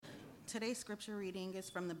Today's scripture reading is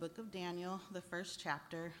from the book of Daniel, the first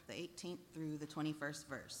chapter, the 18th through the 21st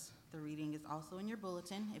verse. The reading is also in your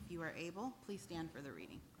bulletin. If you are able, please stand for the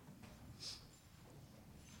reading.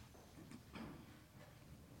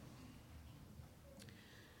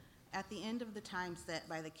 At the end of the time set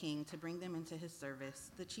by the king to bring them into his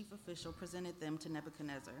service, the chief official presented them to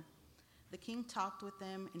Nebuchadnezzar. The king talked with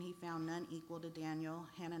them, and he found none equal to Daniel,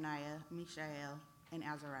 Hananiah, Mishael, and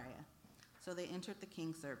Azariah. So they entered the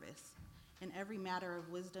king's service. In every matter of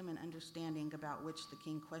wisdom and understanding about which the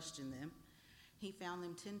king questioned them, he found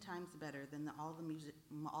them 10 times better than all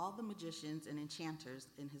the magicians and enchanters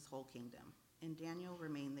in his whole kingdom. And Daniel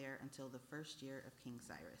remained there until the first year of King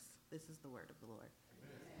Cyrus. This is the word of the Lord.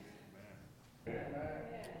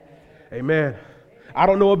 Amen. I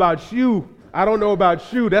don't know about you.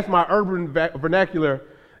 That's my urban vernacular.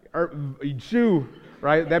 Chew,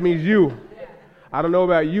 right? That means you. I don't know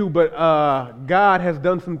about you, but God has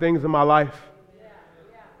done some things in my life.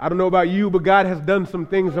 I don't know about you, but God has done some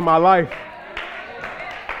things in my life.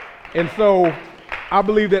 And so I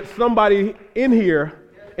believe that somebody in here,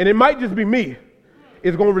 and it might just be me,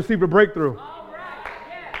 is going to receive a breakthrough.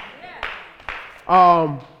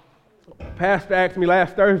 Pastor asked me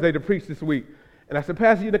last Thursday to preach this week. And I said,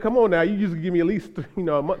 Pastor, come on now. You usually give me at least a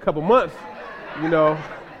couple months.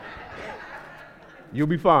 You'll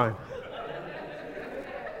be fine.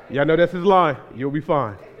 Y'all know that's his line. You'll be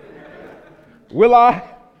fine. Will I?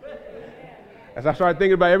 As I started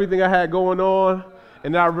thinking about everything I had going on,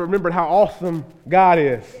 and I remembered how awesome God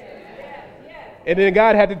is. And then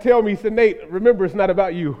God had to tell me, he said, Nate, remember, it's not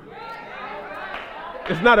about you.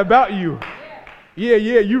 It's not about you. Yeah,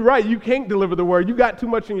 you're right. You can't deliver the word. You got too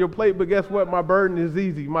much on your plate, but guess what? My burden is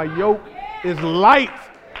easy. My yoke is light.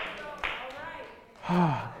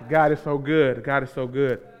 God is so good. God is so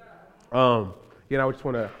good. I just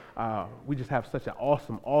want to, we just have such an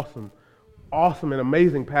awesome and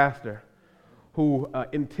amazing pastor who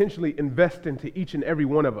intentionally invests into each and every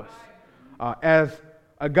one of us as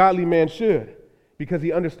a godly man should, because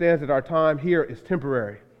he understands that our time here is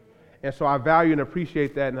temporary. And so I value and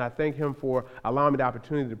appreciate that, and I thank him for allowing me the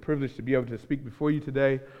opportunity, the privilege to be able to speak before you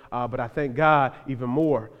today. But I thank God even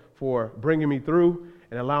more for bringing me through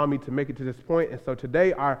and allowing me to make it to this point. And so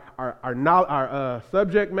today, our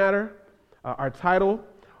subject matter, our title,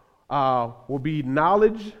 will be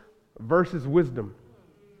knowledge versus wisdom.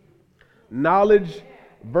 Knowledge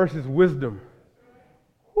versus wisdom.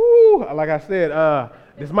 Woo! Like I said, I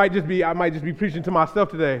might just be preaching to myself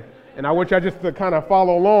today. And I want y'all just to kind of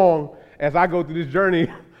follow along as I go through this journey,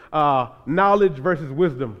 knowledge versus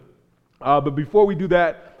wisdom. But before we do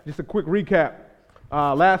that, just a quick recap.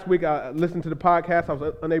 Last week I listened to the podcast. I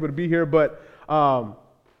was unable to be here, but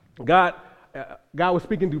God was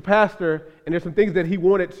speaking to Pastor, and there's some things that he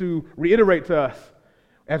wanted to reiterate to us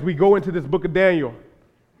as we go into this book of Daniel.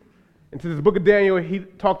 Into this book of Daniel, he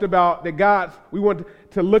talked about that we want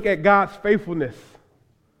to look at God's faithfulness.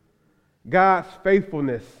 God's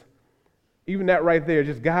faithfulness. Even that right there,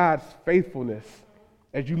 just God's faithfulness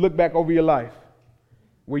as you look back over your life,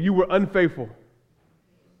 where you were unfaithful.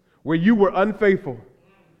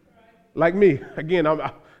 Like me. Again,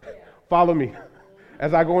 follow me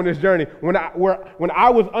as I go on this journey. When I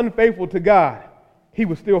was unfaithful to God, he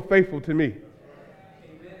was still faithful to me.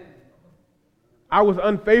 Amen. I was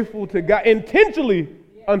unfaithful to God, intentionally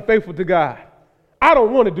unfaithful to God. I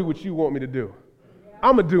don't want to do what you want me to do.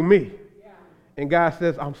 I'm going to do me. And God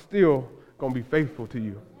says, I'm still going to be faithful to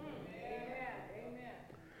you.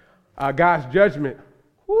 God's judgment,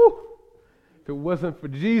 if it wasn't for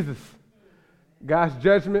Jesus, God's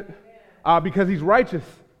judgment, because he's righteous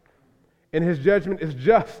and his judgment is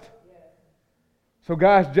just. So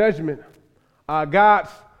God's judgment, God's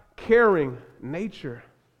caring nature.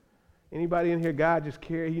 Anybody in here, God just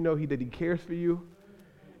cares, that he cares for you.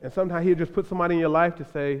 And sometimes he'll just put somebody in your life to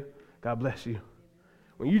say, God bless you.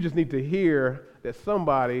 When you just need to hear that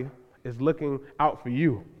somebody is looking out for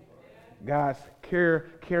you. God's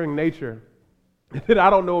caring nature. And I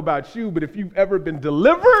don't know about you, but if you've ever been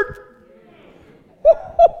delivered,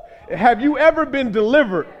 have you ever been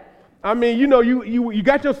delivered? I mean, you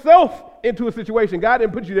got yourself into a situation. God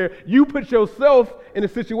didn't put you there. You put yourself in a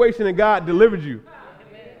situation and God delivered you.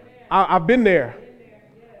 I've been there.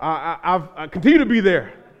 I continue to be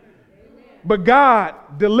there. But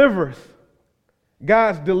God delivers.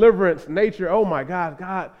 God's deliverance nature. Oh my God,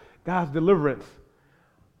 God's deliverance.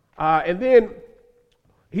 And then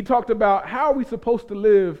he talked about how are we supposed to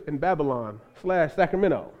live in Babylon /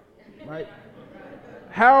 Sacramento, right?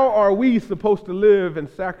 How are we supposed to live in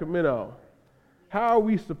Sacramento? How are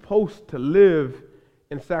we supposed to live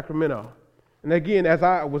in Sacramento? And again, as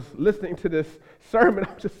I was listening to this sermon,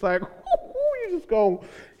 I'm just like, just going to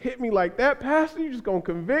hit me like that, Pastor? You just going to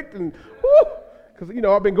convict and whoo? Because,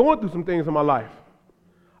 I've been going through some things in my life.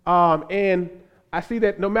 And I see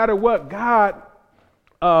that no matter what, God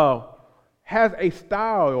has a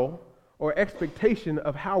style or expectation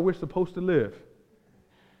of how we're supposed to live.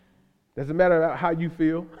 Doesn't matter how you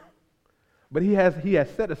feel, but he has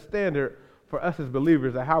set a standard for us as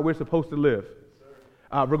believers of how we're supposed to live.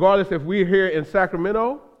 Regardless if we're here in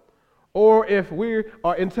Sacramento or if we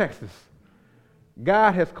are in Texas.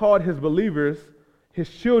 God has called his believers, his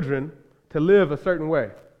children, to live a certain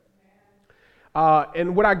way.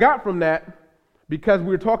 And what I got from that, because we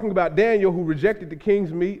were talking about Daniel who rejected the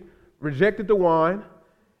king's meat, rejected the wine,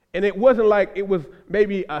 and it wasn't like it was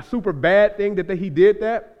maybe a super bad thing that he did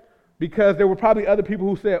that, because there were probably other people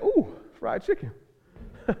who said, ooh, fried chicken.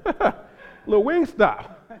 Little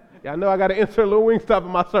Wingstop. Yeah, I know I got to insert a little Wingstop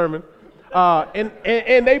in my sermon.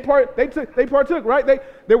 And they partook, right?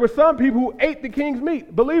 There were some people who ate the king's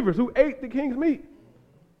meat, believers who ate the king's meat,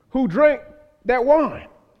 who drank that wine,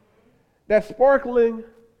 that sparkling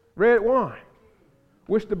red wine,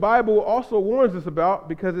 which the Bible also warns us about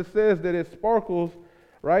because it says that it sparkles,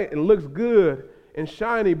 right? It looks good and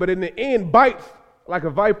shiny, but in the end bites like a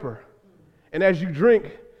viper. And as you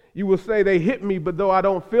drink, you will say, they hit me, but though I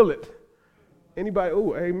don't feel it. Anybody?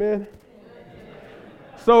 Oh, amen.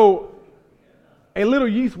 So a little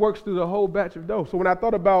yeast works through the whole batch of dough. So when I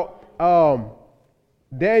thought about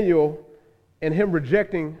Daniel and him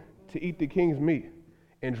rejecting to eat the king's meat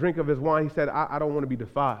and drink of his wine, he said, I don't want to be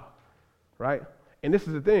defiled, right? And this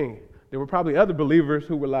is the thing. There were probably other believers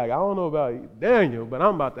who were like, I don't know about Daniel, but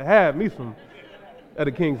I'm about to have me some of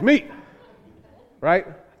the king's meat, right?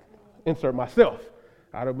 Insert myself.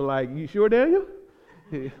 I'd have been like, you sure, Daniel?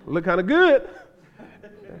 Look kind of good.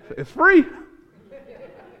 It's free.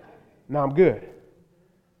 No, I'm good.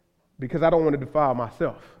 Because I don't want to defile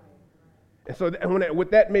myself. And so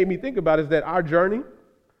what that made me think about is that our journey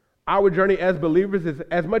as believers, is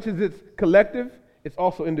as much as it's collective, it's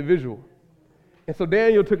also individual. And so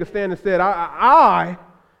Daniel took a stand and said, I,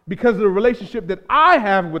 because of the relationship that I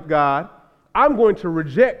have with God, I'm going to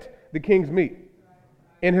reject the king's meat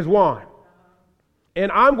and his wine.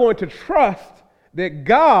 And I'm going to trust that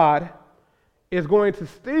God is going to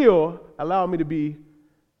still allow me to be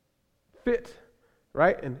fit,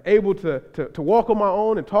 right, and able to walk on my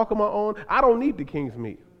own and talk on my own. I don't need the king's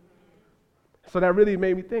meat. So that really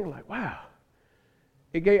made me think, like, wow.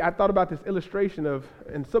 I thought about this illustration of,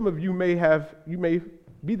 and some of you may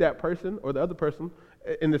be that person or the other person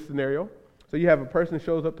in this scenario. So you have a person who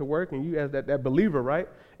shows up to work, and you as that believer, right,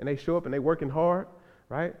 and they show up and they working hard,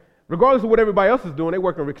 right? Regardless of what everybody else is doing, they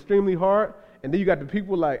working extremely hard, and then you got the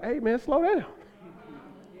people like, hey man, slow down.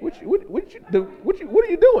 What are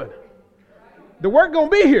you doing? The work gonna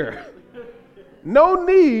be here. No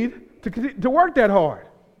need to work that hard,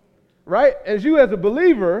 right? As you as a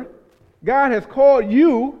believer, God has called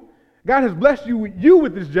you, God has blessed you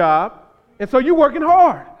with this job, and so you're working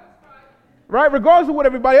hard, right? Regardless of what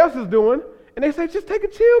everybody else is doing, and they say, just take a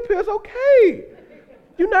chill pill, it's okay.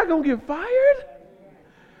 You're not gonna get fired.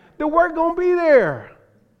 The work gonna be there.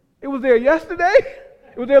 It was there yesterday.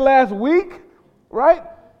 It was there last week, right?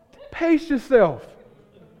 Pace yourself.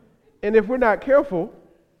 And if we're not careful,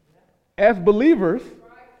 as believers,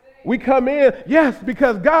 we come in, yes,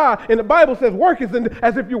 because God, and the Bible says work is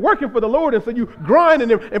as if you're working for the Lord, and so you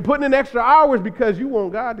grinding and putting in extra hours because you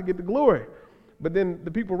want God to get the glory. But then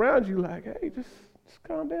the people around you like, hey, just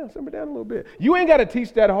calm down, simmer down a little bit. You ain't got to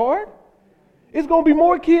teach that hard. It's going to be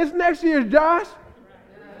more kids next year, Josh.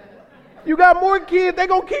 You got more kids, they're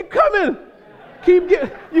going to keep coming.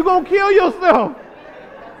 You're going to kill yourself.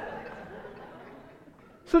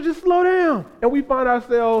 So just slow down. And we find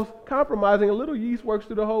ourselves compromising. A little yeast works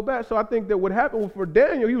through the whole batch. So I think that what happened for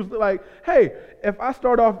Daniel, he was like, hey, if I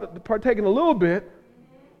start off partaking a little bit,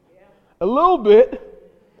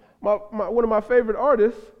 one of my favorite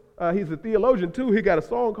artists, he's a theologian too, he got a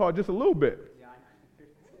song called Just a Little Bit.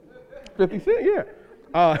 50 Cent, yeah.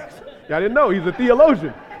 Y'all didn't know, he's a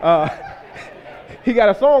theologian. He got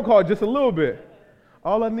a song called Just a Little Bit.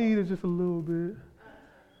 All I need is just a little bit.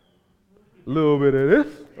 A little bit of this,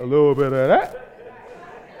 a little bit of that.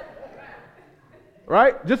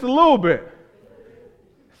 Right? Just a little bit.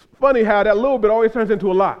 It's funny how that little bit always turns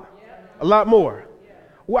into a lot more.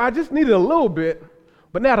 Well, I just needed a little bit,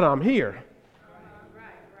 but now that I'm here,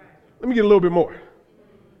 let me get a little bit more.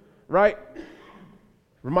 Right?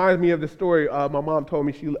 Reminds me of the story my mom told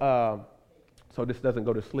me. So this doesn't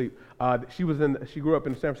go to sleep. She grew up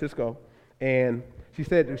in San Francisco, and she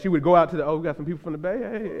said she would go out to we got some people from the Bay.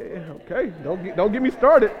 Hey, okay, don't get me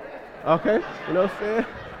started. Okay, you know what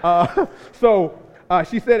I'm saying?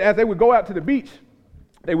 she said as they would go out to the beach,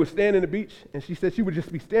 they would stand in the beach, and she said she would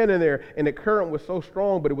just be standing there, and the current was so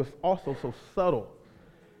strong, but it was also so subtle.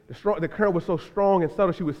 The current was so strong and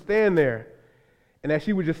subtle, she would stand there. And as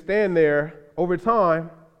she would just stand there, over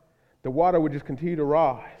time, the water would just continue to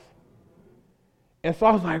rise. And so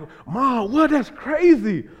I was like, Mom, what? That's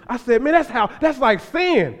crazy. I said, man, that's like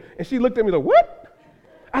sin. And she looked at me like, what?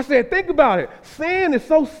 I said, think about it. Sin is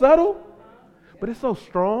so subtle, but it's so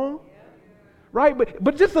strong, right?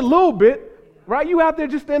 But just a little bit. Right? You out there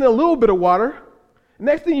just standing in a little bit of water.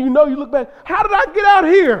 Next thing you know, you look back, how did I get out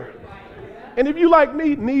here? And if you like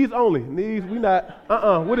me, knees only. Knees, we not,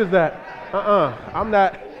 what is that? I'm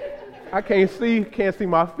not, I can't see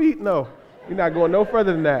my feet. No, you're not going no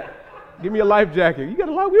further than that. Give me a life jacket. You got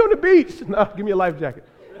a life, we on the beach. No, give me a life jacket.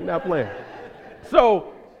 You're not playing.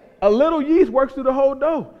 So a little yeast works through the whole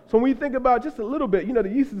dough. So when you think about just a little bit, the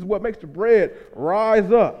yeast is what makes the bread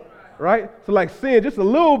rise up, right? So like sin, just a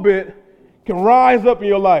little bit can rise up in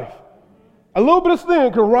your life. A little bit of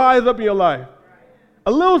sin can rise up in your life.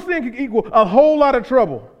 A little sin can equal a whole lot of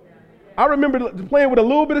trouble. I remember playing with a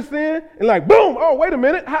little bit of sin and like, boom, oh, wait a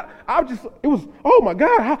minute. Oh my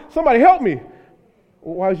God, somebody help me.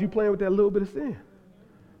 Why was you playing with that little bit of sin?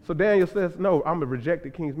 So Daniel says, no, I'm going to reject the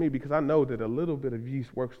king's meat because I know that a little bit of yeast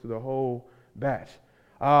works through the whole batch.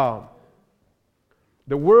 The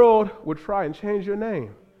world will try and change your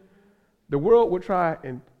name. The world will try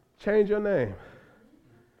and change your name.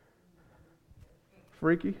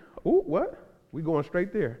 Freaky. Ooh, what? We going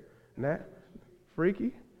straight there. Nat?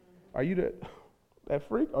 Freaky? Are you that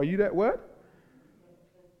freak? Are you that what?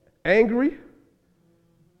 Angry?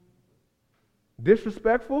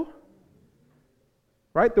 Disrespectful?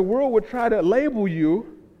 Right? The world would try to label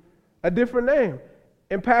you a different name.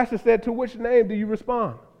 And Pastor said, to which name do you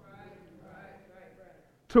respond? Right.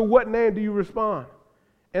 To what name do you respond?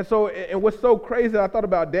 And so, and what's so crazy, I thought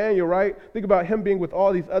about Daniel, right? Think about him being with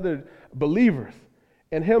all these other believers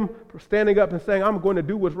and him standing up and saying, I'm going to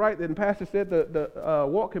do what's right. And Pastor said the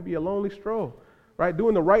walk can be a lonely stroll, right?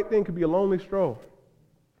 Doing the right thing can be a lonely stroll,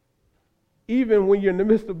 even when you're in the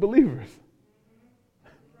midst of believers.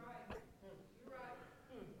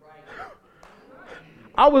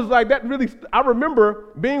 I was like, I remember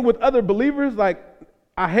being with other believers, like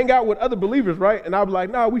I hang out with other believers, right? And I was like,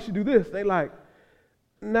 nah, we should do this. They like,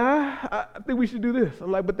 nah, I think we should do this.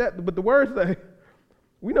 I'm like, but the words say,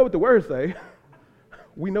 we know what the words say.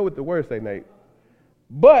 We know what the words say, Nate.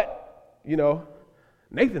 But,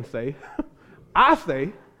 Nathan say, I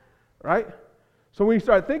say, right? So when you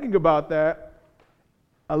start thinking about that,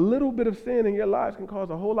 a little bit of sin in your lives can cause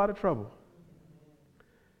a whole lot of trouble.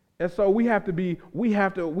 And so we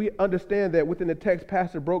understand that within the text,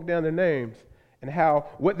 Pastor broke down their names and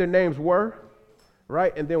what their names were,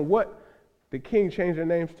 right? And then what the king changed their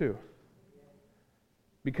names to.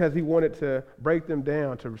 Because he wanted to break them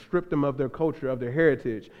down, to strip them of their culture, of their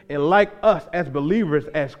heritage. And like us as believers,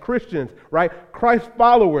 as Christians, right, Christ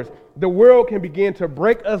followers, the world can begin to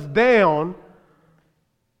break us down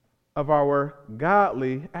of our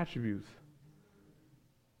godly attributes.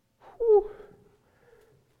 Whew.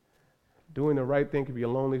 Doing the right thing can be a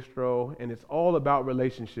lonely stroll, and it's all about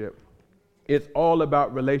relationship. It's all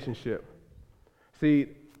about relationship. See,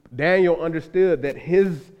 Daniel understood that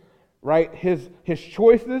his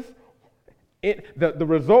choices, the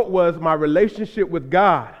result was my relationship with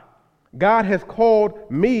God. God has called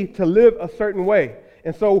me to live a certain way.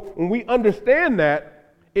 And so when we understand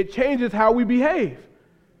that, it changes how we behave.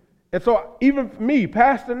 And so even for me,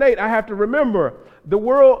 Pastor Nate, I have to remember the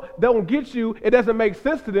world don't get you. It doesn't make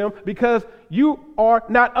sense to them because you are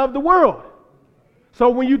not of the world. So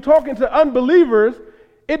when you're talking to unbelievers,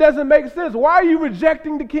 it doesn't make sense. Why are you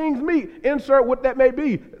rejecting the king's meat? Insert what that may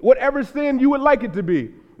be. Whatever sin you would like it to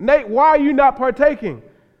be. Nate, why are you not partaking?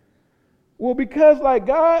 Well, because like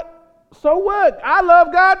God, so what? I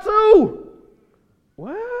love God too.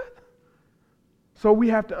 What? So we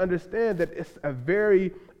have to understand that it's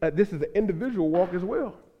this is an individual walk as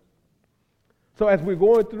well. So as we're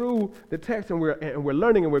going through the text and we're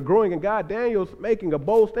learning and we're growing in God, Daniel's making a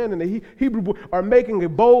bold stand, and the Hebrew are making a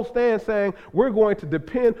bold stand saying, we're going to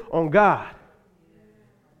depend on God.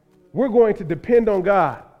 We're going to depend on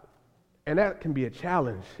God. And that can be a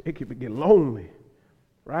challenge. It can get lonely,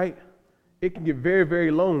 right? It can get very, very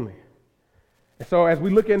lonely. And so as we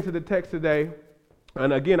look into the text today,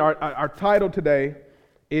 and again, our title today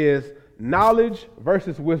is Knowledge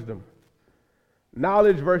versus Wisdom.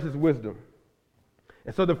 Knowledge versus wisdom.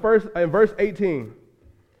 And so in verse 18,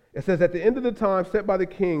 it says, at the end of the time set by the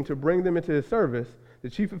king to bring them into his service, the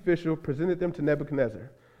chief official presented them to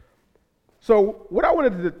Nebuchadnezzar. So what I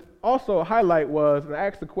wanted to also highlight was, and I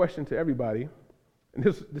asked the question to everybody, and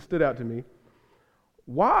this stood out to me.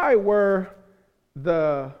 Why were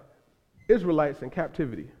the Israelites in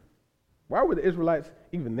captivity? Why were the Israelites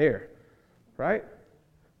even there? Right?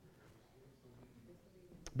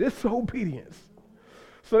 Disobedience.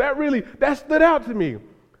 So that stood out to me.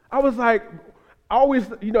 I was like, I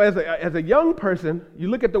always, as a young person, you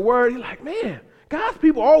look at the word, you're like, man, God's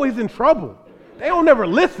people are always in trouble. They don't never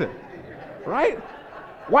listen, right?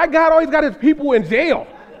 Why God always got his people in jail?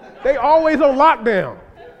 They always on lockdown.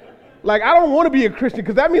 Like, I don't want to be a Christian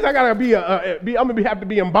because that means I gotta have to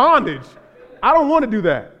be in bondage. I don't want to do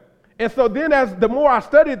that. And so then, as the more I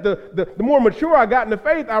studied, the more mature I got in the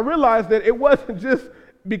faith, I realized that it wasn't just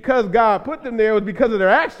because God put them there; it was because of their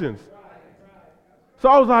actions. So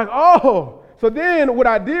I was like, oh. So then what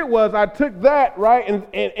I did was I took that, right,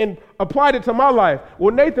 and applied it to my life.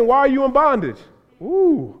 Well, Nathan, why are you in bondage?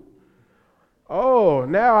 Ooh. Oh,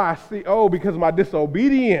 now I see. Oh, because of my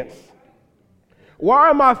disobedience.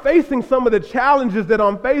 Why am I facing some of the challenges that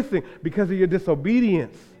I'm facing? Because of your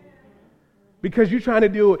disobedience. Because you're trying to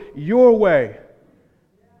do it your way.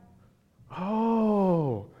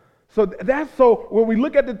 Oh. So when we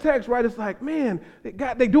look at the text, right, it's like, man,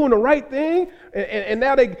 they doing the right thing, and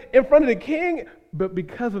now they in front of the king, but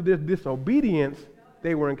because of their disobedience,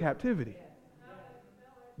 they were in captivity.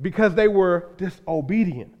 Because they were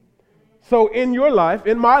disobedient. So in your life,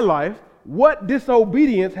 in my life, what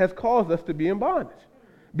disobedience has caused us to be in bondage?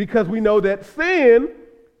 Because we know that sin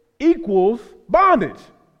equals bondage.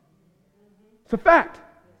 It's a fact.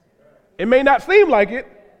 It may not seem like it,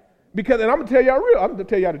 because, and I'm going to tell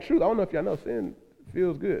y'all the truth. I don't know if y'all know, sin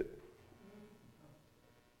feels good.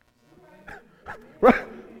 Right?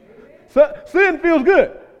 So, sin feels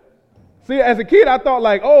good. See, as a kid, I thought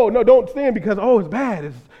like, oh, no, don't sin because, it's bad.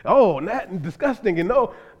 It's disgusting. And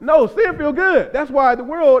no, sin feels good. That's why the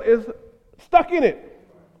world is stuck in it,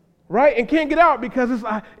 right? And can't get out because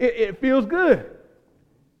it feels good.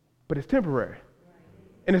 But it's temporary.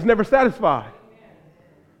 And it's never satisfied.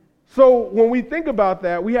 So when we think about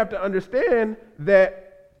that, we have to understand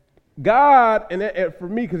that God, and for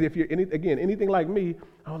me, because if you're anything like me,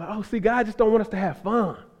 I'm like, God just don't want us to have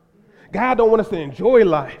fun. God don't want us to enjoy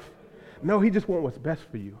life. No, he just wants what's best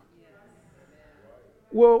for you.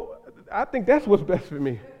 Well, I think that's what's best for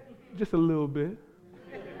me. Just a little bit.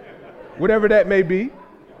 Whatever that may be,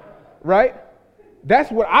 right? That's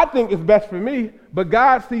what I think is best for me, but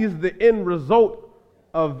God sees the end result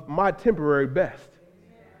of my temporary best.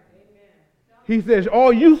 He says,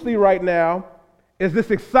 all you see right now is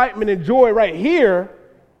this excitement and joy right here,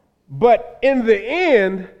 but in the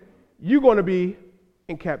end, you're going to be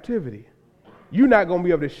in captivity. You're not going to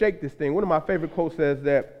be able to shake this thing. One of my favorite quotes says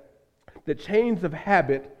that the chains of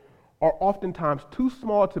habit are oftentimes too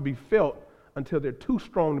small to be felt until they're too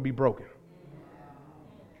strong to be broken.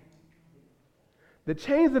 The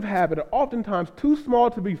chains of habit are oftentimes too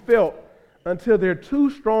small to be felt until they're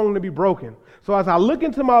too strong to be broken. So as I look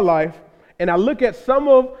into my life, and I look at some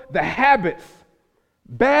of the habits,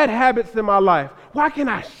 bad habits in my life. Why can't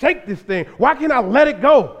I shake this thing? Why can't I let it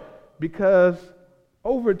go? Because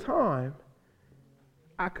over time,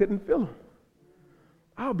 I couldn't feel them.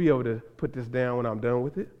 I'll be able to put this down when I'm done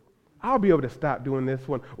with it. I'll be able to stop doing this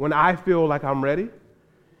when I feel like I'm ready.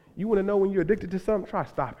 You want to know when you're addicted to something? Try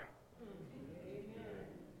stopping.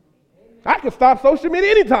 I can stop social media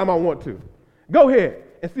anytime I want to. Go ahead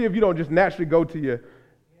and see if you don't just naturally go to your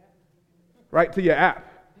app.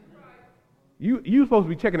 You're supposed to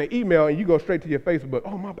be checking an email and you go straight to your Facebook.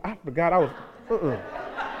 Oh, I forgot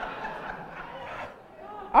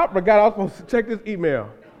I forgot I was supposed to check this email.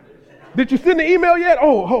 Did you send the email yet?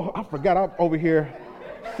 Oh, I forgot. I'm over here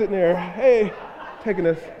sitting there. Hey, taking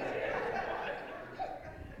this.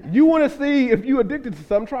 You want to see if you're addicted to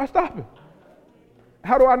something, try stopping.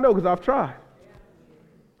 How do I know? Because I've tried.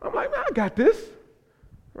 I'm like, man, I got this,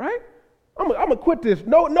 right? I'm going to quit this.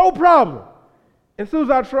 No problem. As soon as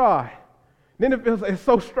I try, then it feels like it's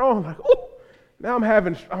so strong. Like, oh, now I'm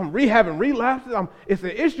having relapses. It's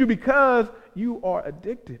an issue because you are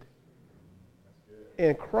addicted.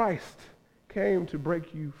 And Christ came to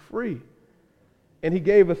break you free. And he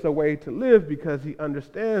gave us a way to live because he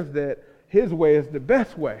understands that his way is the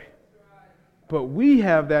best way. But we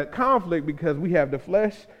have that conflict because we have the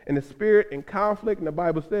flesh and the spirit in conflict. And the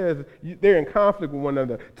Bible says they're in conflict with one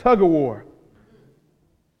another. Tug of war.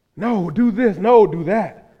 No, do this. No, do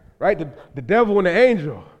that. Right? The devil and the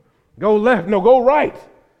angel. Go left. No, go right.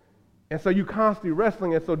 And so you constantly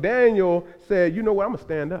wrestling. And so Daniel said, you know what? I'm going to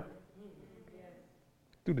stand up.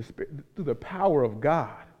 Through the spirit, through the power of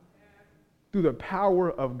God. Through the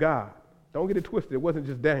power of God. Don't get it twisted. It wasn't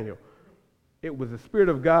just Daniel. It was the Spirit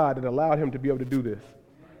of God that allowed him to be able to do this.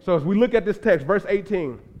 So as we look at this text, verse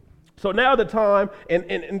 18, so now the time,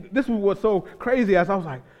 and this was what's so crazy as I was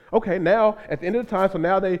like, okay, now at the end of the time, so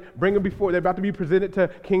now they bring them before, they're about to be presented to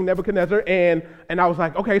King Nebuchadnezzar, and I was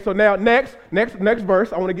like, okay, so now next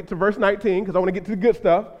verse, I want to get to verse 19, because I want to get to the good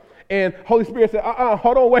stuff, and Holy Spirit said,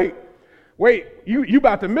 hold on, wait, you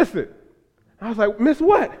about to miss it. I was like, miss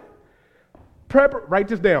what? Write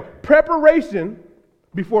this down. Preparation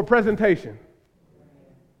before presentation.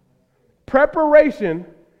 Preparation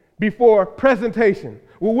before presentation.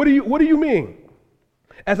 Well, what do you mean?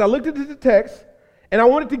 As I looked into the text and I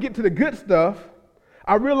wanted to get to the good stuff,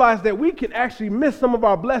 I realized that we can actually miss some of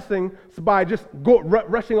our blessings by just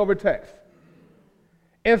rushing over text.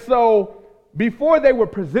 And so before they were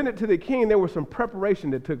presented to the king, there was some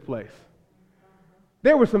preparation that took place.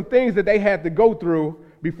 There were some things that they had to go through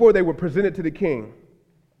before they were presented to the king.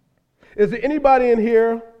 Is there anybody in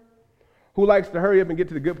here who likes to hurry up and get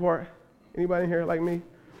to the good part? Anybody in here like me?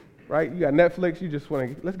 Right? You got Netflix, you just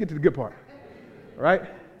want to, let's get to the good part. Right?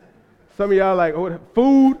 Some of y'all like,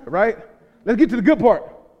 food, right? Let's get to the good part.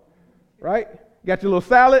 Right? You got your little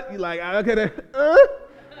salad, you like, okay,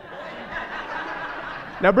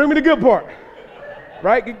 now bring me the good part.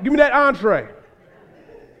 Right? Give me that entree.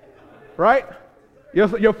 Right?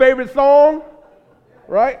 Your favorite song?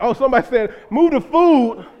 Right? Oh, somebody said, move the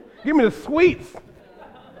food, give me the sweets.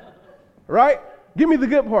 Right? Give me the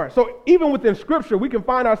good part. So even within Scripture, we can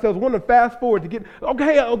find ourselves wanting to fast forward to get,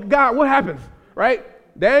 okay, oh God, what happens? Right?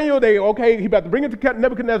 Daniel, he about to bring it to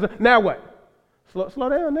Nebuchadnezzar. Now what? Slow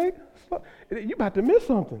down, Nate. You about to miss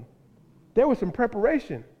something. There was some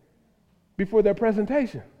preparation before their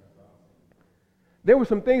presentation. There were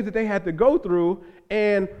some things that they had to go through,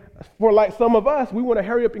 and for like some of us, we want to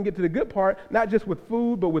hurry up and get to the good part, not just with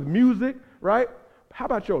food, but with music, right? How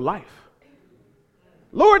about your life?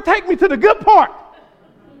 Lord, take me to the good part.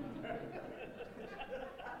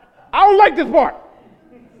 I don't like this part.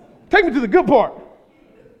 Take me to the good part.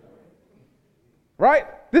 Right?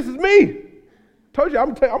 This is me. Told you,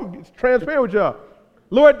 I'm transparent with y'all.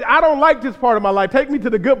 Lord, I don't like this part of my life. Take me to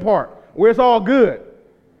the good part where it's all good.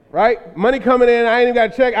 Right? Money coming in, I ain't even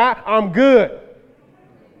got to check. I'm good.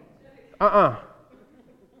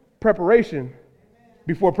 Preparation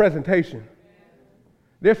before presentation.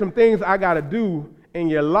 There's some things I got to do in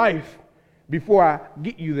your life before I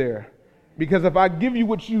get you there. Because if I give you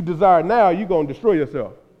what you desire now, you're going to destroy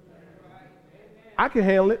yourself. I can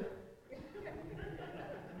handle it.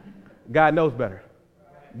 God knows better.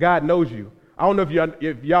 God knows you. I don't know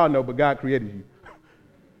if y'all know, but God created you.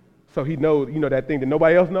 So he knows, that thing that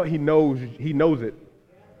nobody else knows, he knows it.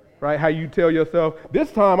 Right? How you tell yourself,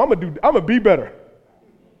 this time I'm gonna be better.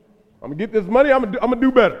 I'm gonna get this money, I'm gonna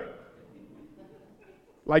do better.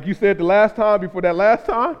 Like you said the last time, before that last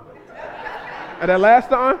time, and that last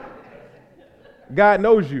time, God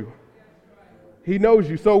knows you. He knows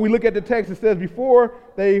you. So we look at the text, it says before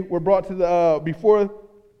they were brought to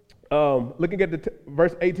looking at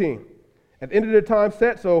verse 18. At the end of the time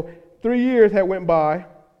set, so 3 years had went by,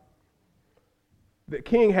 the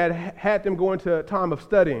king had them go into a time of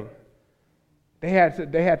studying. They had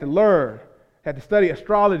to learn, had to study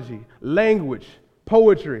astrology, language,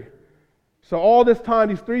 poetry. So all this time,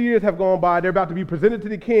 these 3 years have gone by. They're about to be presented to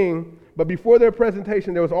the king, but before their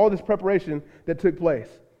presentation, there was all this preparation that took place.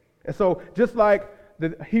 And so just like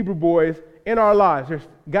the Hebrew boys, in our lives,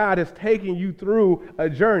 God is taking you through a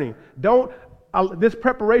journey. This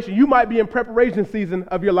preparation, you might be in preparation season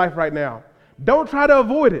of your life right now. Don't try to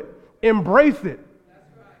avoid it. Embrace it.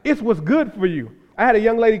 It's what's good for you. I had a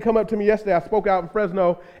young lady come up to me yesterday. I spoke out in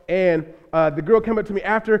Fresno, and the girl came up to me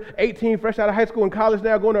after 18, fresh out of high school and college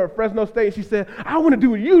now, going to Fresno State, and she said, I want to do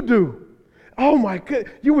what you do. Oh my God,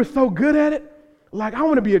 you were so good at it. Like, I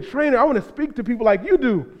want to be a trainer. I want to speak to people like you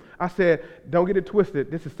do. I said, don't get it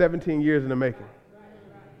twisted. This is 17 years in the making.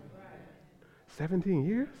 17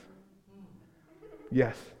 years?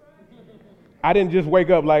 Yes. I didn't just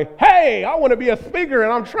wake up like, hey, I want to be a speaker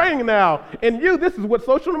and I'm training now. And this is what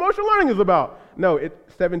social and emotional learning is about. No, it's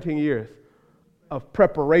 17 years of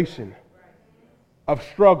preparation, of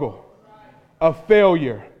struggle, of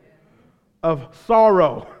failure, of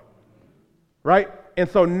sorrow, right? And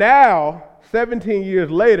so now, 17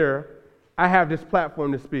 years later, I have this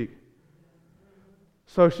platform to speak.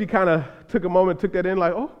 So she kind of took a moment, took that in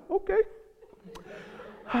like, oh, okay.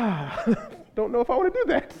 Don't know if I want to do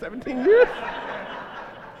that, 17 years.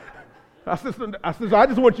 I said, I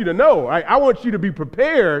just want you to know, I want you to be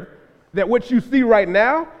prepared that what you see right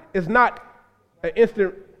now is not an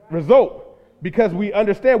instant result, because we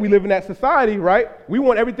understand we live in that society, right? We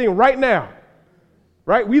want everything right now,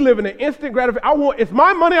 right? We live in an instant gratification. It's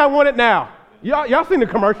my money, I want it now. Y'all seen the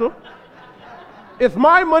commercial? It's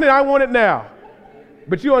my money. I want it now.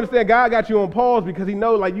 But you understand, God got you on pause because he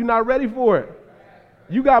knows, like, you're not ready for it.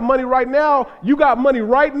 You got money right now. You got money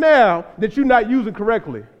right now that you're not using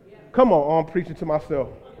correctly. Come on, I'm preaching to myself.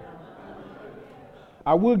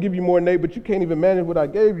 I will give you more, Nate, but you can't even manage what I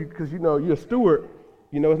gave you because, you're a steward.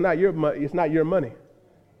 It's not your money. It's not your money.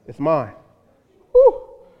 It's mine. Whew.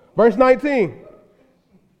 Verse 19.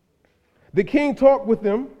 The king talked with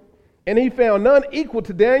them, and he found none equal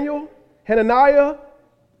to Daniel, Hananiah,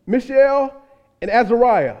 Mishael, and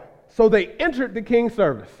Azariah. So they entered the king's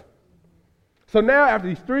service. So now, after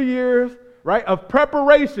these 3 years, right, of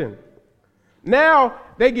preparation, now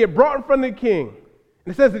they get brought in front of the king.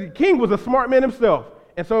 And it says that the king was a smart man himself.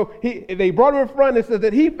 And so they brought him in front, and it says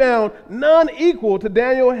that he found none equal to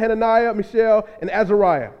Daniel, Hananiah, Mishael, and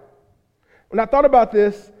Azariah. When I thought about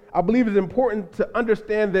this, I believe it's important to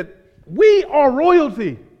understand that we are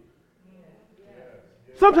royalty.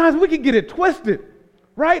 Sometimes we can get it twisted,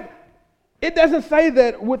 right? It doesn't say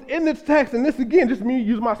that within this text, and this again, just me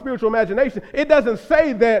use my spiritual imagination, it doesn't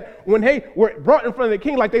say that when they were brought in front of the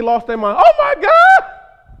king, like they lost their mind. Oh my God!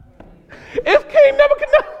 It's King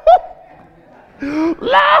Nebuchadnezzar!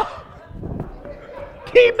 Loud!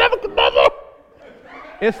 King Nebuchadnezzar!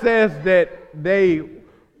 It says that they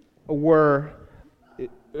were,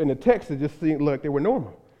 in the text, it just seemed like they were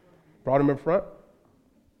normal. Brought them in front,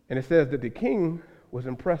 and it says that the king was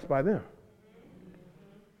impressed by them.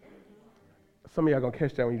 Some of y'all gonna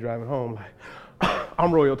catch that when you're driving home, like,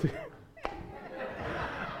 I'm royalty.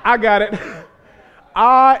 I got it.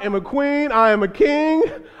 I am a queen, I am a king,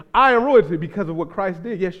 I am royalty because of what Christ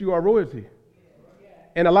did. Yes, you are royalty.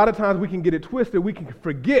 And a lot of times we can get it twisted, we can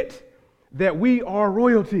forget that we are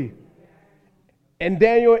royalty. And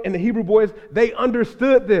Daniel and the Hebrew boys, they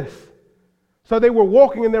understood this. So they were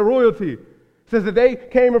walking in their royalty. It says that they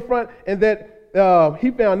came in front and that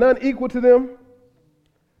he found none equal to them.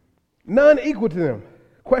 None equal to them.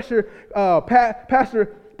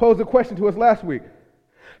 Pastor posed a question to us last week.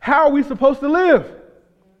 How are we supposed to live?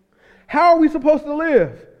 How are we supposed to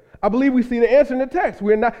live? I believe we see the answer in the text.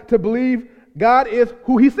 We're not to believe God is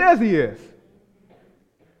who he says he is.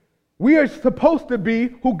 We are supposed to be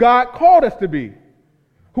who God called us to be.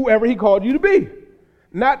 Whoever he called you to be.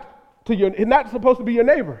 Not supposed to be your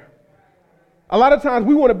neighbor. A lot of times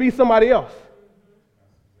we want to be somebody else.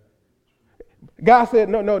 God said,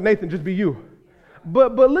 no, Nathan, just be you.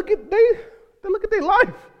 But look at their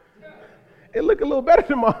life. It look a little better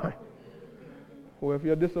than mine. Well, if you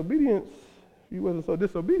wasn't so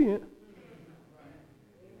disobedient.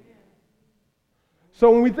 So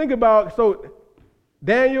when we think about,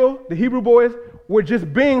 Daniel, the Hebrew boys, were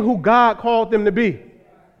just being who God called them to be.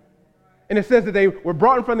 And it says that they were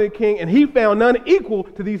brought in front of the king, and he found none equal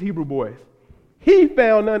to these Hebrew boys. He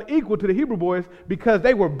found none equal to the Hebrew boys because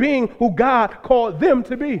they were being who God called them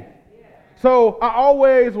to be. So I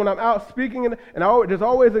always, when I'm out speaking, there's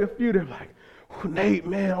always a few that are like, Nate,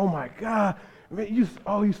 man, oh my God, man, you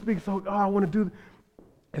speak so, I want to do this.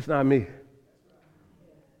 It's not me.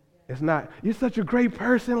 It's not. You're such a great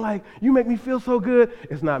person, like, you make me feel so good.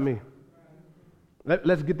 It's not me.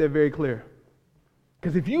 Let's get that very clear.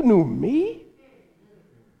 Because if you knew me,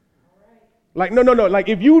 like, no, like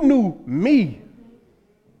if you knew me,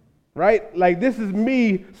 right? Like this is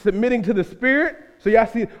me submitting to the Spirit. So y'all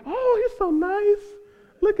see, oh, he's so nice.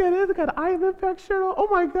 Look at it. He's got an Eye of Impact shirt on. Oh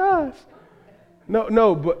my gosh.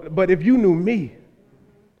 No, but if you knew me.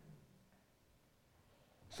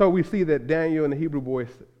 So we see that Daniel and the Hebrew boys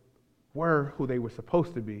were who they were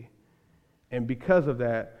supposed to be. And because of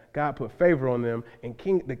that, God put favor on them, and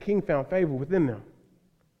the king found favor within them.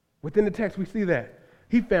 Within the text, we see that.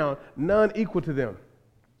 He found none equal to them.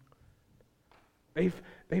 They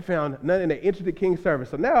found none, and they entered the king's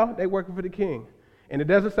service. So now they're working for the king. And it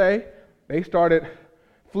doesn't say they started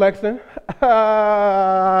flexing.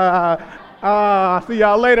 See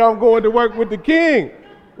y'all later, I'm going to work with the king.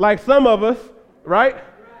 Like some of us, right?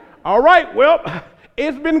 All right, well,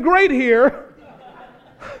 it's been great here.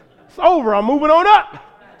 It's over, I'm moving on up.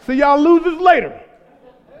 See y'all losers later.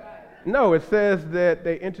 No, it says that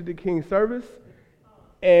they entered the king's service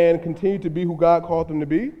and continued to be who God called them to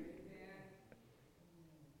be.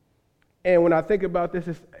 And when I think about this,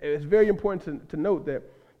 it's very important to note that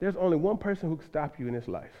there's only one person who can stop you in this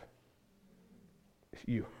life. It's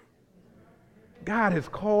you. God has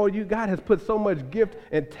called you. God has put so much gift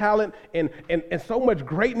and talent and so much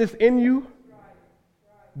greatness in you.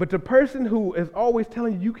 But the person who is always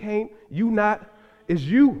telling you can't, you not, is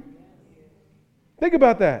you. Think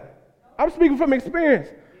about that. I'm speaking from experience.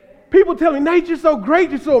 People tell me, Nate, you're so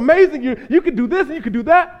great, you're so amazing, you can do this and you can do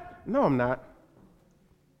that. No, I'm not.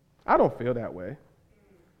 I don't feel that way.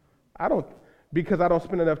 because I don't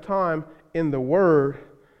spend enough time in the Word,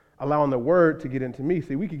 allowing the Word to get into me.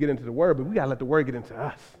 See, we could get into the Word, but we got to let the Word get into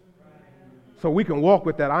us. So we can walk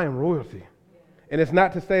with that I am royalty. And it's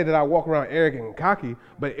not to say that I walk around arrogant and cocky,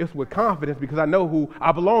 but it's with confidence because I know who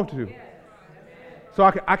I belong to. So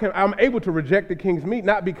I'm able to reject the king's meat,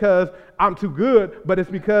 not because I'm too good, but it's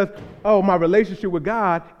because, my relationship with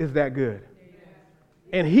God is that good.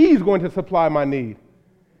 And he's going to supply my need.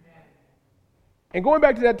 And going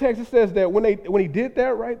back to that text, it says that when he did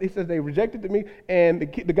that, right, it says they rejected the meat, and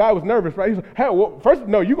the guy was nervous, right? He said, hey, well, first,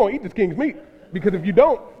 no, you're going to eat this king's meat, because if you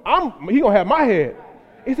don't, he going to have my head.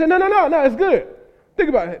 He said, no, it's good. Think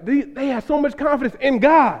about it. They have so much confidence in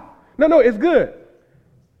God. No, it's good.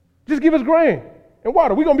 Just give us grain and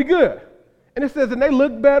water. We're going to be good. And it says that they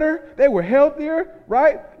looked better. They were healthier,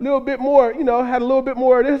 right? A little bit more, had a little bit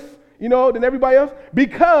more of this, than everybody else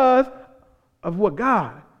because of what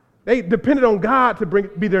God. They depended on God to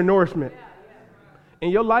be their nourishment. In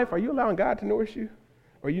your life, are you allowing God to nourish you?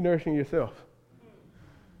 Or are you nourishing yourself?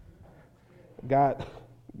 God,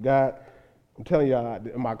 I'm telling y'all,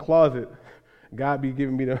 in my closet, God be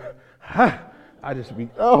giving me I just be,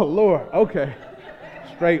 oh, Lord, okay.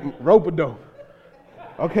 Straight rope-a-dope.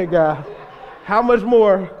 Okay, God, how much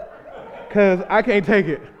more? Because I can't take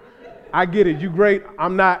it. I get it. You great.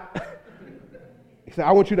 I'm not. He said,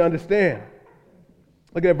 I want you to understand.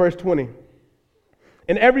 Look at verse 20.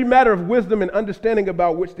 In every matter of wisdom and understanding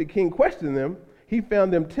about which the king questioned them, he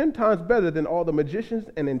found them 10 times better than all the magicians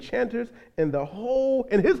and enchanters in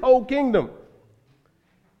his whole kingdom.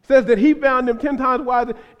 Says that he found them 10 times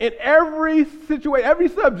wiser in every situation, every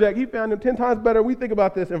subject. He found them 10 times better. We think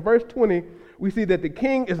about this in verse 20. We see that the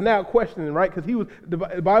king is now questioning, right? Because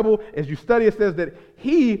the Bible, as you study, it says that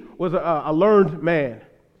he was a learned man.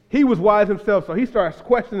 He was wise himself, so he starts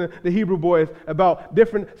questioning the Hebrew boys about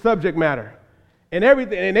different subject matter and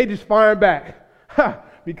everything, and they just firing back.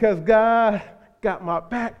 Because God got my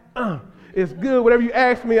back. It's good. Whatever you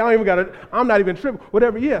ask me, I'm not even tripping.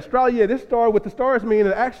 Whatever, astrology, this star, what the stars mean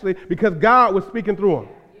is actually because God was speaking through them.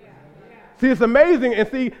 See, it's amazing, and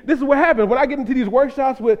see, this is what happens. When I get into these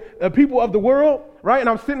workshops with people of the world, right, and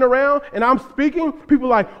I'm sitting around and I'm speaking, people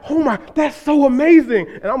are like, oh my, that's so amazing.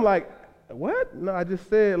 And I'm like, what? No, I just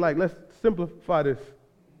said, let's simplify this.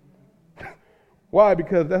 Why?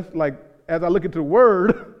 Because that's as I look into the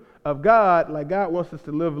word of God, God wants us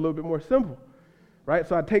to live a little bit more simple, right?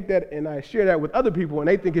 So I take that and I share that with other people, and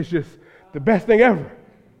they think it's just the best thing ever,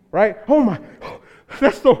 right? Oh my,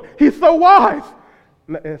 he's so wise.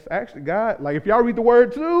 It's actually God. If y'all read the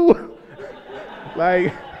word too,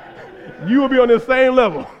 you will be on the same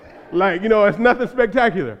level. It's nothing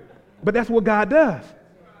spectacular. But that's what God does.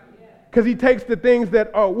 Because he takes the things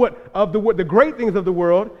that are the great things of the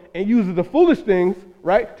world and uses the foolish things,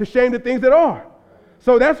 right, to shame the things that are.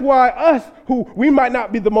 So that's why us, who we might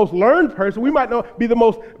not be the most learned person, we might not be the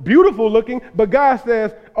most beautiful looking, but God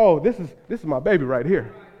says, oh, this is my baby right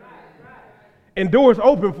here. And doors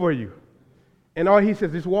open for you. And all he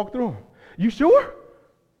says is walk through them. You sure?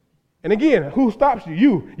 And again, who stops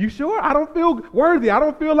you? You sure? I don't feel worthy. I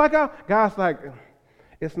don't feel like God's like,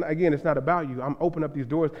 it's not about you. I'm opening up these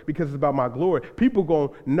doors because it's about my glory. People going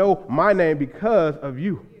to know my name because of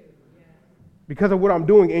you. Because of what I'm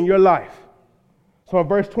doing in your life. So in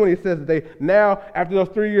verse 20, it says that they now, after those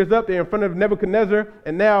 3 years up, they're in front of Nebuchadnezzar,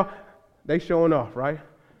 and now they showing off, right?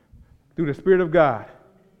 Through the Spirit of God.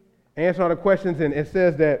 Answering all the questions, and it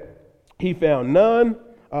says that he found none.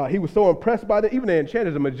 He was so impressed by them, even the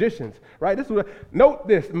enchanters, the magicians, right? Note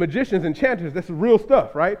this, magicians, enchanters, this is real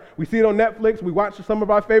stuff, right? We see it on Netflix. We watch some of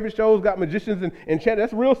our favorite shows, got magicians and enchanters.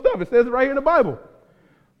 That's real stuff. It says it right here in the Bible.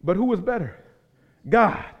 But who was better?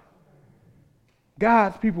 God.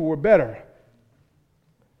 God's people were better.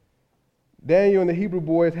 Daniel and the Hebrew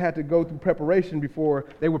boys had to go through preparation before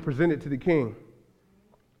they were presented to the king.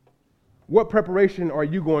 What preparation are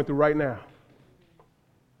you going through right now?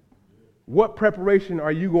 What preparation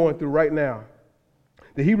are you going through right now?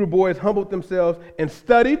 The Hebrew boys humbled themselves and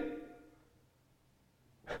studied.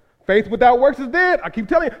 Faith without works is dead. I keep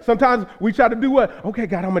telling you, sometimes we try to do what? Okay,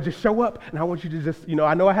 God, I'm going to just show up, and I want you to just,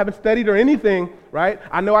 I know I haven't studied or anything, right?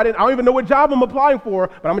 I don't even know what job I'm applying for,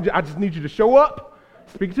 but I just need you to show up,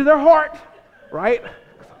 speak to their heart, right?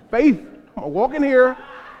 Faith, I'm going to walk in here,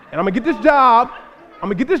 and I'm going to get this job. I'm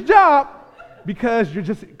going to get this job because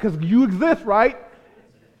you exist, right?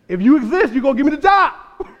 If you exist, you're going to give me the job.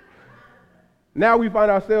 Now we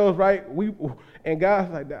find ourselves, right? And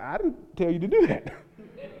God's like, I didn't tell you to do that.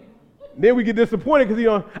 Then we get disappointed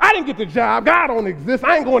because, I didn't get the job. God don't exist.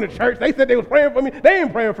 I ain't going to church. They said they was praying for me. They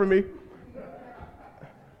ain't praying for me.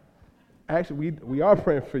 Actually, we are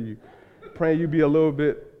praying for you. Praying you be a little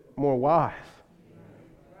bit more wise.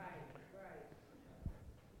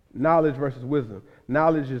 Knowledge versus wisdom.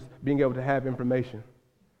 Knowledge is being able to have information.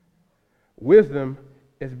 Wisdom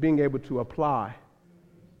is being able to apply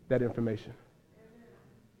that information.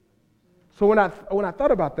 So when I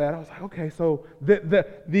thought about that, I was like, okay, so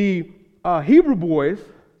the Hebrew boys,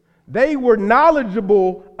 they were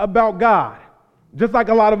knowledgeable about God, just like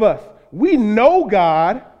a lot of us. We know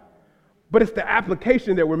God, but it's the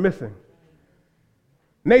application that we're missing.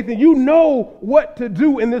 Nathan, you know what to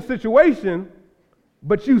do in this situation,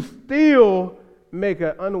 but you still make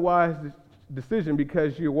an unwise decision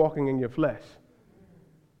because you're walking in your flesh.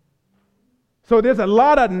 So there's a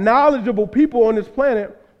lot of knowledgeable people on this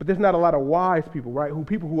planet, but there's not a lot of wise people, right?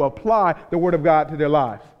 People who apply the word of God to their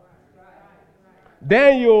lives.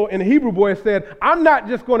 Daniel and the Hebrew boy said, I'm not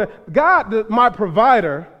just going to, God, my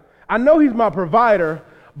provider, I know he's my provider,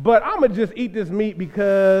 but I'm going to just eat this meat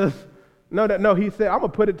because, no, he said, I'm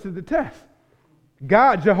going to put it to the test.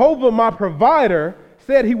 God, Jehovah, my provider,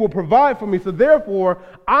 said he will provide for me, so therefore,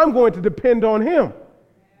 I'm going to depend on him.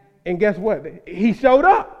 And guess what? He showed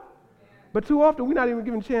up. But too often, we're not even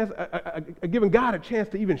giving God a chance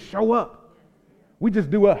to even show up. We just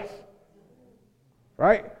do us.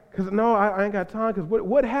 Right? Because, no, I ain't got time. Because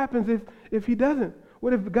what happens if he doesn't?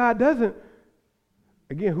 What if God doesn't?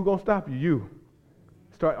 Again, who's going to stop you? You.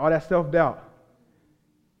 Start all that self-doubt.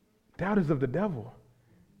 Doubt is of the devil.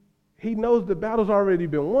 He knows the battle's already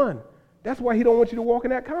been won. That's why he don't want you to walk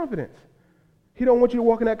in that confidence. He don't want you to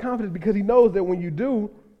walk in that confidence because he knows that when you do,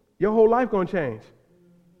 your whole life going to change.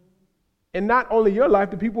 And not only your life,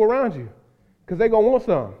 the people around you, because they're going to want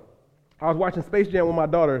some. I was watching Space Jam with my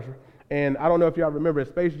daughters, and I don't know if y'all remember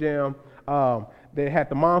Space Jam, they had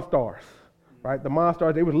the Monstars, right? The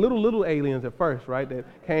Monstars, they were little aliens at first, right? That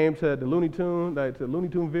came to the Looney Tune, to Looney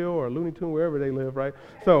Tuneville or Looney Tune, wherever they live, right?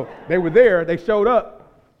 So they were there, they showed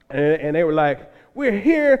up, and they were like, we're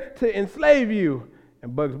here to enslave you.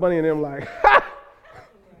 And Bugs Bunny and them like,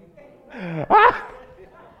 ha!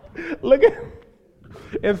 Look at.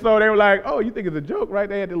 And so they were like, oh, you think it's a joke, right?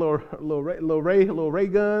 They had the little ray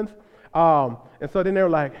guns. And so then they were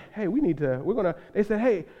like, hey, they said,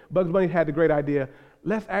 hey, Bugs Bunny had the great idea.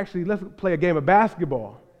 Let's play a game of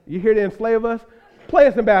basketball. You here to enslave us? Play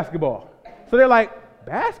us some basketball. So they're like,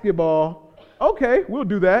 basketball? Okay, we'll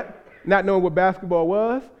do that. Not knowing what basketball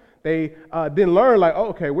was. They then learned like, oh,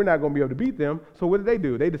 okay, we're not going to be able to beat them. So what did they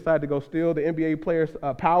do? They decided to go steal the NBA players'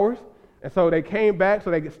 powers. And so they came back,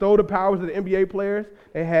 so they stole the powers of the NBA players.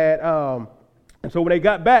 They had, and so when they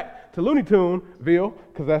got back to Looney Tuneville,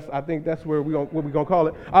 because I think that's what we're going to call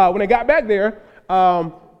it. When they got back there,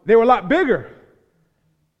 they were a lot bigger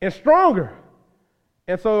and stronger.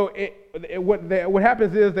 And so what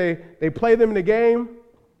happens is they play them in the game,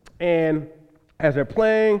 and as they're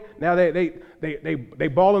playing, now they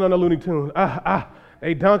balling on the Looney Tunes.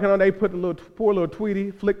 They dunking on. They put the poor little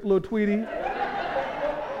Tweety, flick the little Tweety.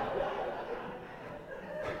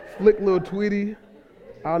 Flick little Tweety.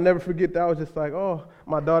 I'll never forget that. I was just like, oh,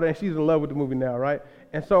 my daughter, and she's in love with the movie now, right?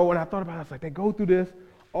 And so when I thought about it, I was like, they go through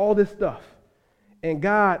all this stuff. And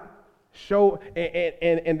God showed,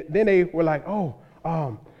 and then they were like,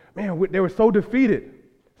 man, they were so defeated.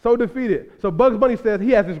 So defeated. So Bugs Bunny says,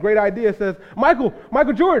 he has this great idea, says, Michael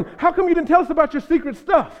Jordan, how come you didn't tell us about your secret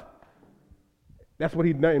stuff? That's what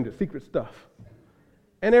he named it, secret stuff.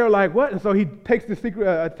 And they were like, what? And so he takes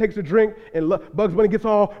takes a drink, and Bugs Bunny gets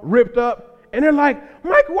all ripped up. And they're like,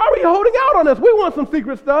 Michael, why were you holding out on us? We want some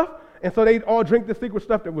secret stuff. And so they all drink the secret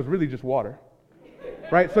stuff that was really just water.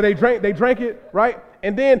 Right? So they drank it, right?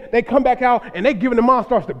 And then they come back out, and they giving the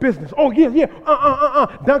Monstars the business. Oh, yeah,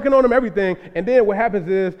 dunking on them, everything. And then what happens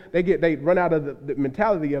is they run out of the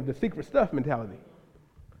mentality of the secret stuff mentality.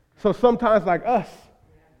 So sometimes like us,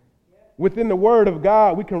 within the Word of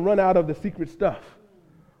God, we can run out of the secret stuff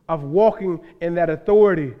of walking in that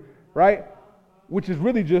authority, right? Which is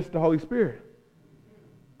really just the Holy Spirit.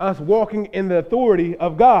 Us walking in the authority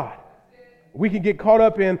of God. We can get caught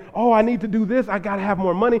up in, I need to do this. I got to have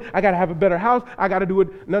more money. I got to have a better house. I got to do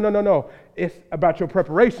it. No. It's about your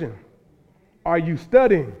preparation. Are you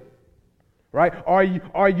studying? Right? Are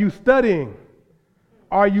you studying?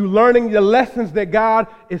 Are you learning the lessons that God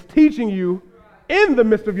is teaching you in the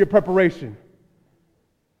midst of your preparation?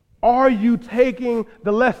 Are you taking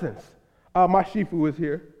the lessons? My Shifu is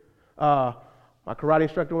here. My karate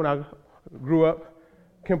instructor when I grew up,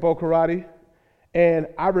 Kempo Karate. And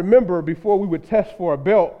I remember before we would test for a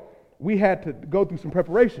belt, we had to go through some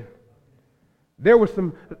preparation. There were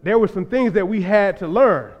some things that we had to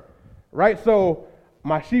learn, right? So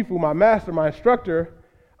my Shifu, my master, my instructor,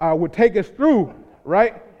 would take us through,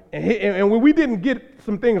 right? And when we didn't get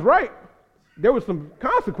some things right, there was some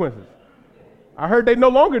consequences. I heard they no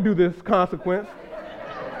longer do this consequence.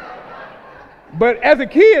 But as a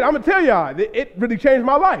kid, I'm going to tell y'all, it really changed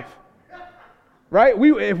my life. Right?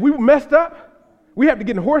 If we messed up, we have to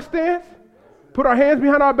get in horse stance, put our hands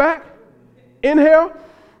behind our back, inhale,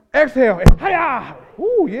 exhale, and hi-yah!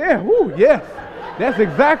 Ooh, yeah, ooh, yes. That's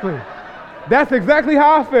exactly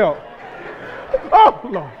how I felt. Oh,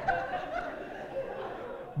 Lord.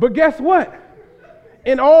 But guess what?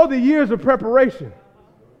 In all the years of preparation,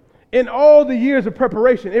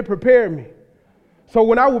 it prepared me. So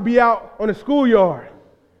when I would be out on the schoolyard,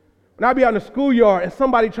 and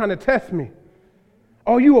somebody trying to test me,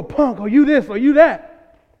 oh, you a punk, or you this, or you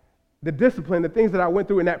that, the discipline, the things that I went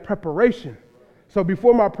through in that preparation. So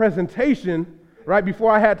before my presentation, right, before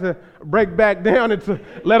I had to break back down and to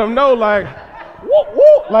let them know, like, whoop,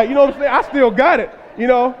 whoop, like, you know what I'm saying? I still got it,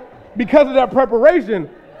 because of that preparation.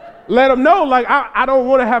 Let them know, like, I don't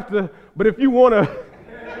want to have to, but if you want to.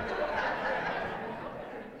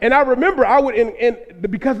 And I remember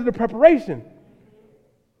because of the preparation,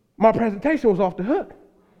 my presentation was off the hook.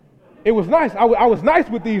 It was nice. I was nice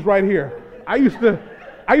with these right here. I used to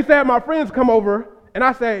have my friends come over, and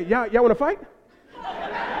I say, y'all want to fight?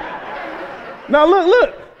 Now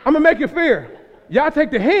look, I'm going to make it fair. Y'all take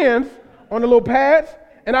the hands on the little pads,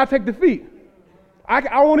 and I take the feet.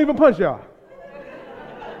 I won't even punch y'all.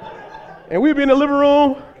 And we'd be in the living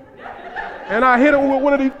room, and I hit them with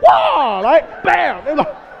one of these, wow, like, bam. They're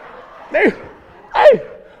like, hey,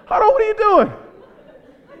 hold on, what are you doing?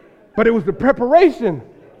 But it was the preparation.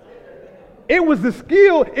 It was the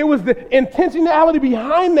skill. It was the intentionality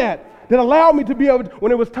behind that allowed me to be able to,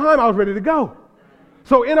 when it was time, I was ready to go.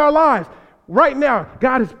 So in our lives, right now,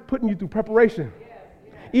 God is putting you through preparation.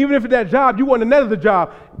 Even if at that job, you want another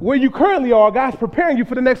job, where you currently are, God's preparing you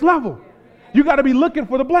for the next level. You got to be looking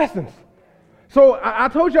for the blessings. So I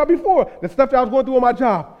told y'all before, the stuff that I was going through on my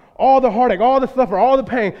job, all the heartache, all the suffering, all the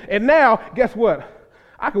pain. And now, guess what?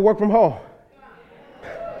 I can work from home.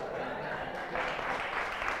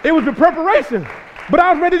 It was the preparation, but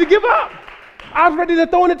I was ready to give up. I was ready to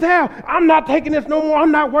throw in the towel. I'm not taking this no more.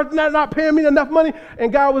 I'm not working, not paying me enough money.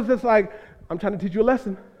 And God was just like, I'm trying to teach you a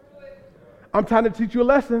lesson. I'm trying to teach you a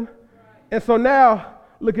lesson. And so now,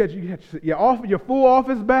 look at you. You get your full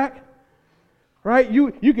office back, right?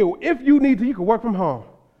 You can, if you need to, you can work from home.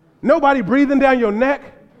 Nobody breathing down your neck.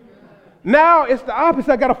 Now it's the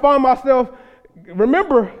opposite. I got to find myself.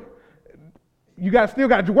 Remember, you still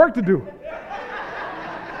got your work to do.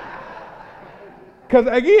 Because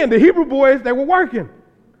again, the Hebrew boys, they were working.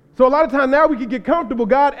 So a lot of times now we can get comfortable.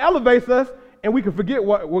 God elevates us and we can forget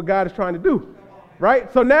what God is trying to do.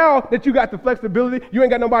 Right? So now that you got the flexibility, you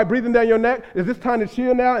ain't got nobody breathing down your neck. Is this time to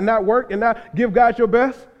chill now and not work and not give God your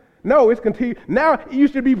best? No, it's continue. Now you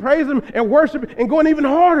should be praising and worshiping and going even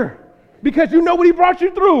harder because you know what he brought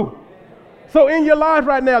you through. So in your lives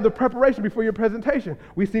right now, the preparation before your presentation,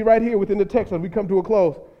 we see right here within the text as we come to a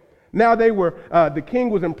close. Now the king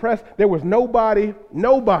was impressed. There was nobody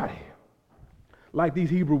like these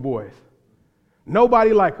Hebrew boys.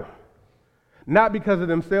 Nobody like them. Not because of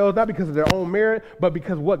themselves, not because of their own merit, but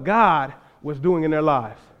because what God was doing in their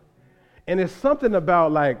lives. And it's something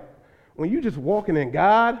about like when you just walking in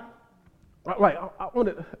God, like I want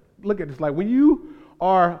to look at this, like when you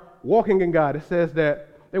are walking in God, it says that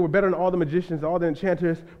they were better than all the magicians, all the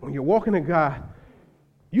enchanters. When you're walking in God,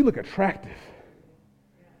 you look attractive.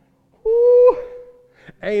 Ooh.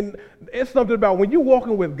 And it's something about when you're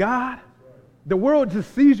walking with God, the world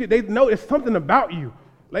just sees you. They know it's something about you.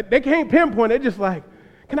 Like they can't pinpoint. They're just like,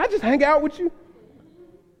 can I just hang out with you?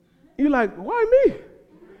 You're like, why me?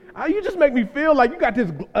 You just make me feel like you got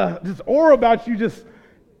this aura about you.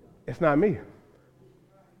 It's not me.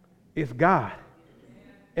 It's God.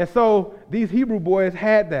 And so these Hebrew boys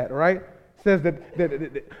had that, right? It says that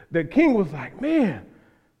the king was like, man.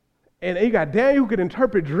 And you got Daniel who could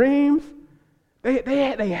interpret dreams. They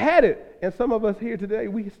had it. And some of us here today,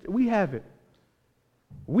 we have it.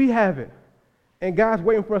 We have it. And God's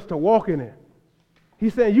waiting for us to walk in it.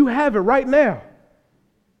 He's saying, you have it right now.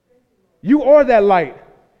 You are that light.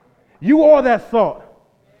 You are that salt.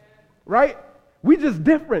 Right? We just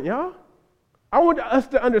different, y'all. I want us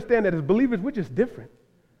to understand that as believers, we're just different.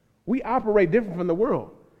 We operate different from the world.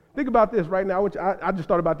 Think about this right now. I just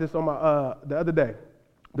thought about this on the other day.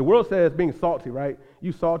 The world says being salty, right?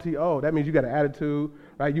 You salty, oh, that means you got an attitude,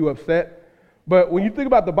 right? You upset. But when you think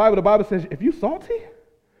about the Bible says if you salty,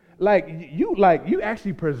 you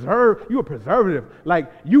actually preserve, you're a preservative.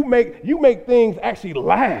 Like you make things actually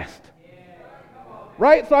last.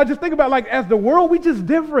 Right? So I just think about like as the world, we just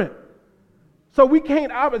different. So we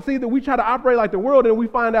can't see that we try to operate like the world and we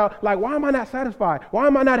find out like, why am I not satisfied? Why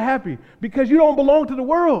am I not happy? Because you don't belong to the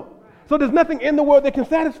world. So there's nothing in the world that can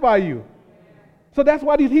satisfy you. So that's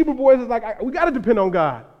why these Hebrew boys is like, we got to depend on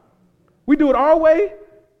God. We do it our way,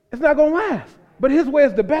 it's not going to last. But his way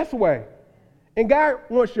is the best way. And God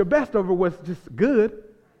wants your best over what's just good.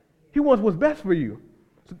 He wants what's best for you.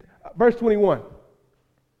 So, verse 21.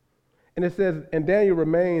 And it says, and Daniel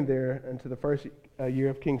remained there until the first year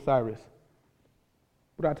of King Cyrus.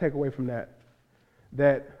 What do I take away from that?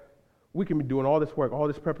 That we can be doing all this work, all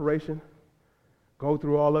this preparation, go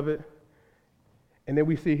through all of it, and then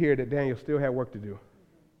we see here that Daniel still had work to do.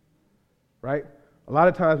 Right? A lot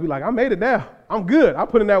of times we like, I made it now. I'm good. I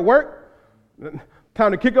put in that work.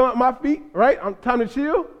 Time to kick on my feet, right? Time to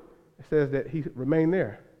chill. It says that he remained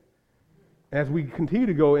there. As we continue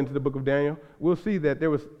to go into the book of Daniel, we'll see that there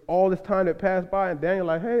was all this time that passed by, and Daniel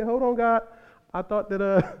like, hey, hold on, God. I thought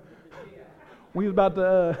that we was about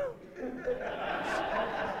to...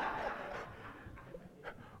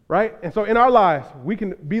 right? And so in our lives, we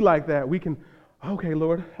can be like that. We can, okay,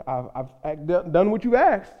 Lord, I've done what you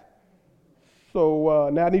asked. So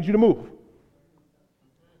now I need you to move.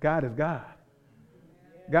 God is God.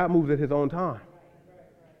 God moves at his own time.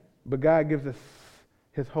 But God gives us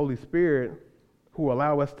his Holy Spirit who will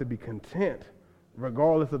allow us to be content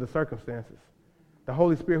regardless of the circumstances. The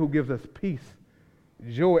Holy Spirit who gives us peace,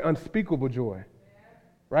 joy, unspeakable joy,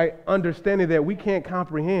 right? Understanding that we can't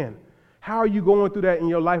comprehend. How are you going through that in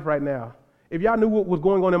your life right now? If y'all knew what was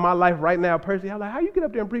going on in my life right now personally, I'm like, how you get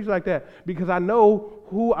up there and preach like that? Because I know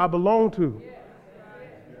who I belong to.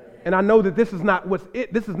 And I know that this is not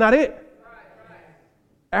this is not it.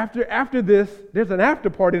 After this, there's an after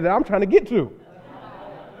party that I'm trying to get to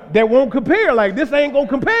that won't compare. Like, this ain't going to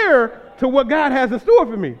compare to what God has in store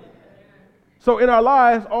for me. So in our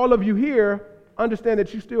lives, all of you here understand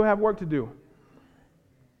that you still have work to do.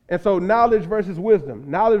 And so knowledge versus wisdom.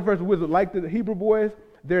 Knowledge versus wisdom. Like the Hebrew boys,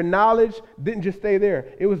 their knowledge didn't just stay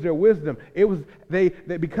there. It was their wisdom. It was they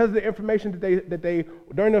because of the information that they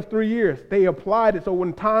during those 3 years, they applied it. So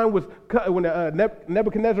when time was cut, when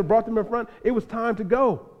Nebuchadnezzar brought them in front, it was time to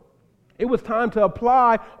go. It was time to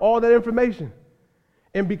apply all that information.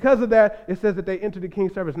 And because of that, it says that they entered the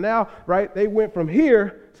king's service. Now, right, they went from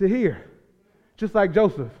here to here. Just like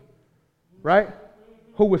Joseph, right?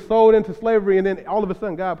 Who was sold into slavery, and then all of a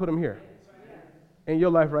sudden God put him here. In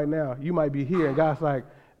your life right now, you might be here, and God's like,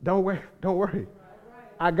 don't worry.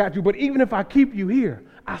 I got you. But even if I keep you here,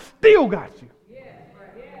 I still got you.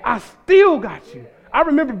 I still got you. I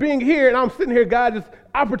remember being here, and I'm sitting here, God just,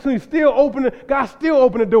 opportunity still opening, God still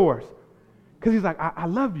opening doors. Because he's like, I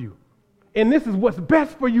love you. And this is what's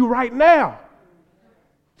best for you right now.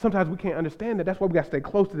 Sometimes we can't understand that. That's why we got to stay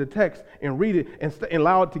close to the text and read it and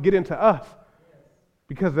allow it to get into us.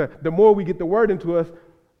 Because the more we get the word into us,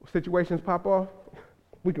 situations pop off,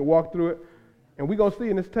 we can walk through it. And we're going to see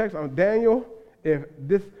in this text on Daniel, if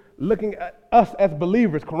this looking at us as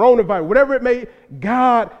believers, coronavirus, whatever it may,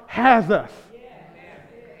 God has us.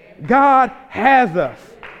 God has us.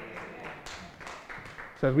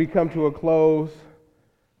 So as we come to a close,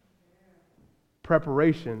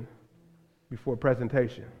 preparation before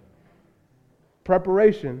presentation.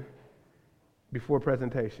 Preparation before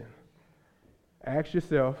presentation. Ask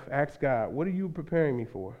yourself, ask God, what are you preparing me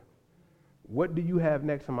for? What do you have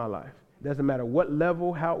next in my life? Doesn't matter what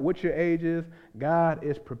level, what your age is, God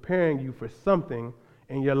is preparing you for something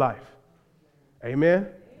in your life. Amen?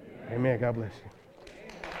 Amen. God bless you.